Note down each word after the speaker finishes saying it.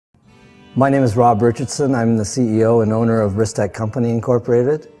My name is Rob Richardson. I'm the CEO and owner of Ristech Company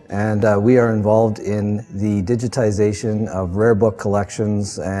Incorporated, and we are involved in the digitization of rare book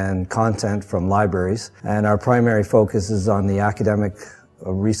collections and content from libraries. And our primary focus is on the academic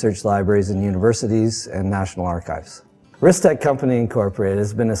research libraries and universities and national archives. Ristech Company Incorporated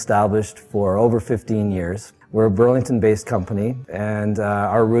has been established for over 15 years. We're a Burlington-based company, and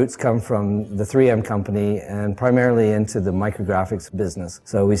our roots come from the 3M company and primarily into the micrographics business.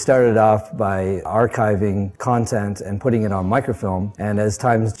 So we started off by archiving content and putting it on microfilm, and as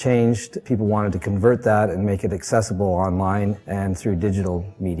times changed, people wanted to convert that and make it accessible online and through digital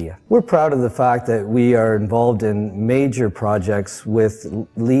media. We're proud of the fact that we are involved in major projects with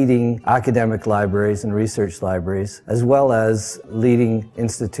leading academic libraries and research libraries, as well as leading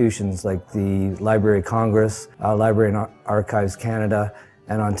institutions like the Library of Congress, Library and Archives Canada,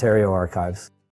 and Ontario Archives.